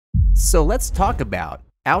So let's talk about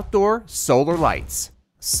outdoor solar lights.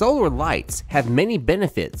 Solar lights have many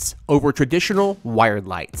benefits over traditional wired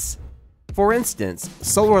lights. For instance,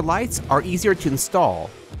 solar lights are easier to install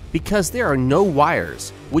because there are no wires,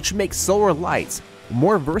 which makes solar lights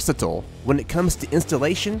more versatile when it comes to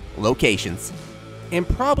installation locations. And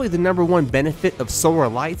probably the number one benefit of solar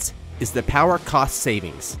lights is the power cost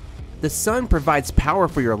savings. The sun provides power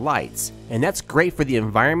for your lights, and that's great for the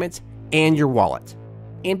environment and your wallet.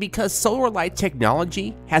 And because solar light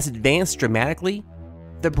technology has advanced dramatically,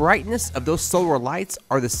 the brightness of those solar lights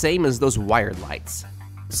are the same as those wired lights.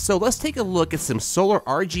 So let's take a look at some solar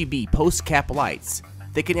RGB post cap lights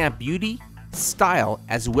that can add beauty, style,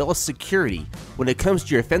 as well as security when it comes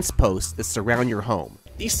to your fence posts that surround your home.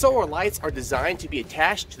 These solar lights are designed to be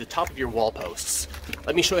attached to the top of your wall posts.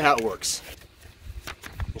 Let me show you how it works.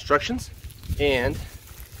 Instructions, and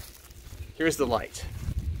here's the light.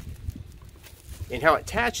 And how it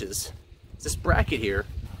attaches, this bracket here,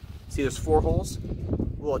 see there's 4 holes,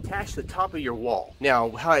 will attach to the top of your wall. Now,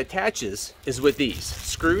 how it attaches is with these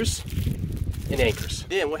screws and anchors.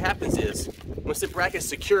 Then what happens is, once the bracket is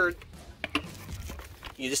secured,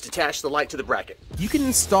 you just attach the light to the bracket. You can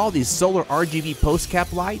install these solar RGB post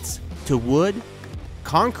cap lights to wood,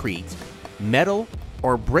 concrete, metal,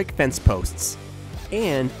 or brick fence posts.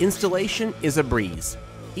 And installation is a breeze.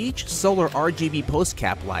 Each solar RGB post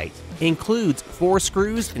cap light includes 4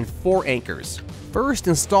 screws and 4 anchors. First,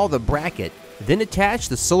 install the bracket, then attach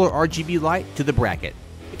the solar RGB light to the bracket.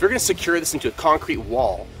 If you're going to secure this into a concrete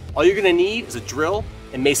wall, all you're going to need is a drill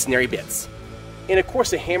and masonry bits. And of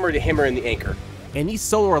course a hammer to hammer in the anchor. And these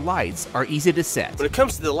solar lights are easy to set. When it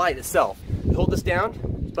comes to the light itself, you hold this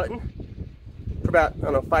down, button, for about, I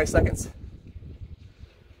don't know, 5 seconds.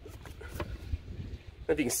 I don't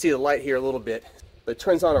know if you can see the light here a little bit, but it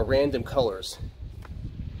turns on at random colors.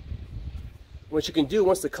 What you can do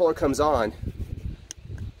once the color comes on,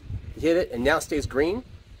 you hit it and now it stays green.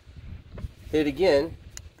 Hit it again,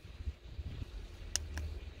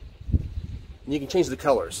 and you can change the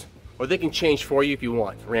colors. Or they can change for you if you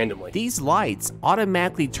want, randomly. These lights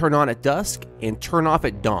automatically turn on at dusk and turn off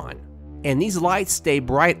at dawn. And these lights stay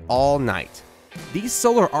bright all night. These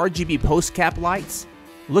solar RGB post cap lights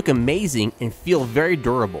look amazing and feel very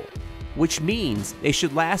durable, which means they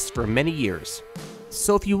should last for many years.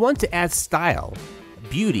 So if you want to add style,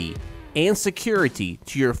 beauty, and security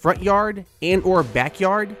to your front yard and or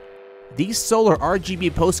backyard, these solar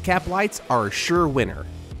RGB post cap lights are a sure winner,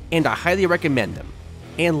 and I highly recommend them.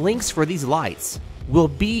 And links for these lights will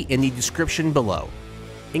be in the description below.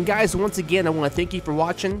 And guys, once again, I want to thank you for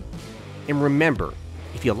watching. And remember,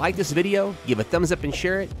 if you like this video, give a thumbs up and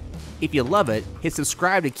share it. If you love it, hit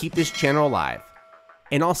subscribe to keep this channel alive.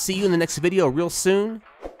 And I'll see you in the next video real soon.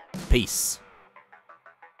 Peace.